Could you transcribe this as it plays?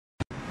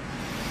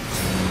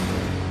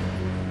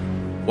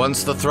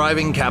Once the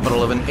thriving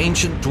capital of an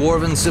ancient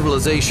dwarven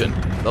civilization,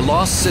 the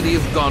lost city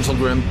of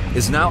Gauntlgrym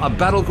is now a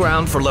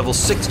battleground for level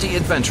 60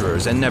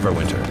 adventurers in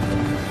Neverwinter.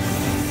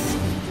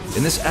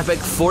 In this epic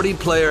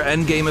 40-player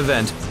endgame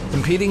event,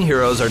 competing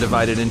heroes are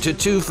divided into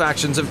 2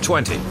 factions of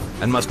 20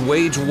 and must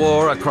wage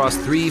war across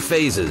 3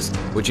 phases,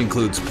 which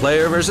includes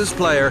player versus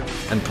player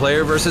and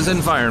player versus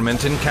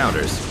environment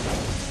encounters.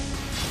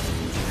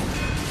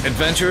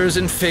 Adventurers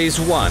in Phase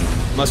 1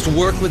 must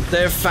work with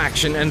their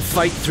faction and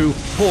fight through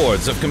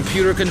hordes of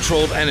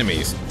computer-controlled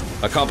enemies,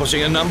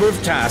 accomplishing a number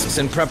of tasks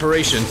in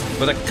preparation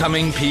for the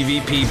coming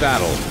PvP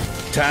battle.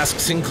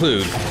 Tasks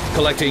include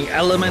collecting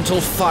elemental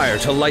fire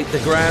to light the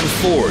Grand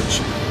Forge,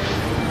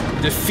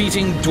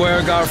 defeating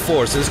Dwergar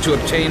forces to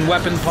obtain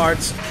weapon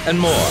parts, and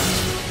more.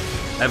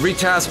 Every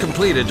task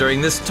completed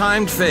during this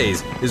timed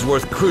phase is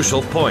worth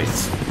crucial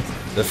points.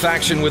 The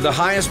faction with the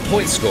highest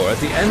point score at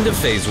the end of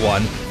Phase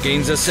 1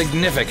 gains a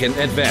significant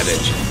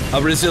advantage, a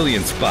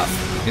resilience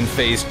buff in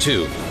Phase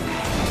 2.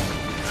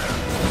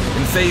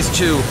 In Phase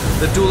 2,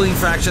 the dueling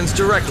factions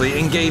directly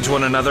engage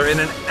one another in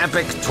an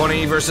epic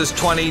 20 versus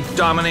 20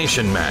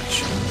 domination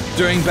match.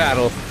 During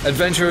battle,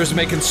 adventurers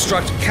may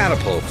construct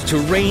catapults to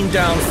rain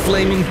down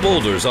flaming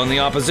boulders on the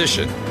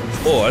opposition,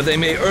 or they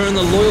may earn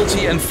the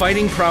loyalty and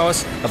fighting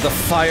prowess of the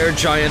fire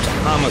giant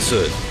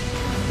Amasud.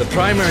 The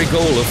primary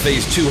goal of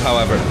Phase 2,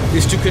 however,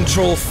 is to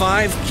control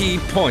 5 key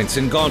points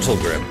in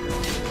Gauntlgrym.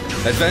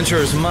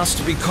 Adventurers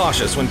must be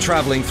cautious when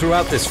traveling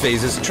throughout this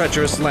phase's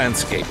treacherous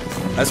landscape,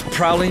 as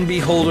prowling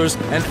beholders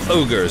and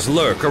ogres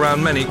lurk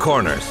around many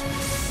corners.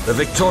 The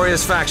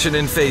victorious faction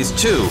in Phase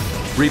 2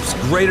 reaps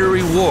greater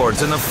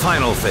rewards in the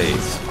final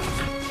phase.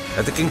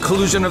 At the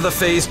conclusion of the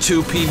Phase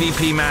 2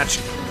 PvP match,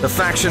 the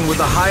faction with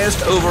the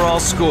highest overall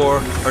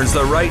score earns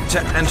the right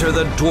to enter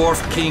the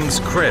Dwarf King's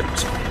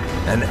Crypt,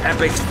 an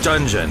epic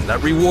dungeon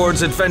that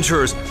rewards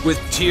adventurers with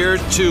Tier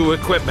 2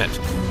 equipment,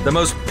 the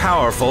most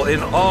powerful in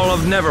all of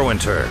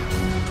Neverwinter.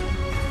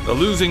 The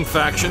losing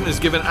faction is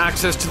given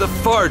access to the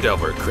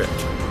Fardelver Crypt,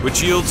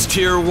 which yields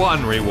Tier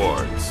 1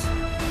 rewards.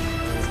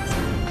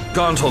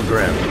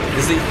 Gauntlgrym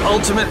is the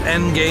ultimate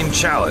endgame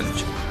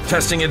challenge,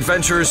 testing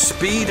adventurers'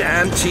 speed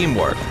and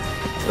teamwork.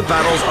 The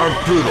battles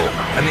are brutal,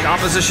 and the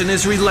opposition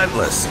is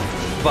relentless,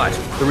 but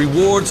the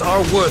rewards are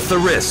worth the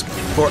risk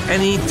for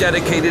any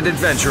dedicated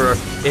adventurer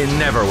in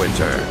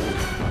Neverwinter.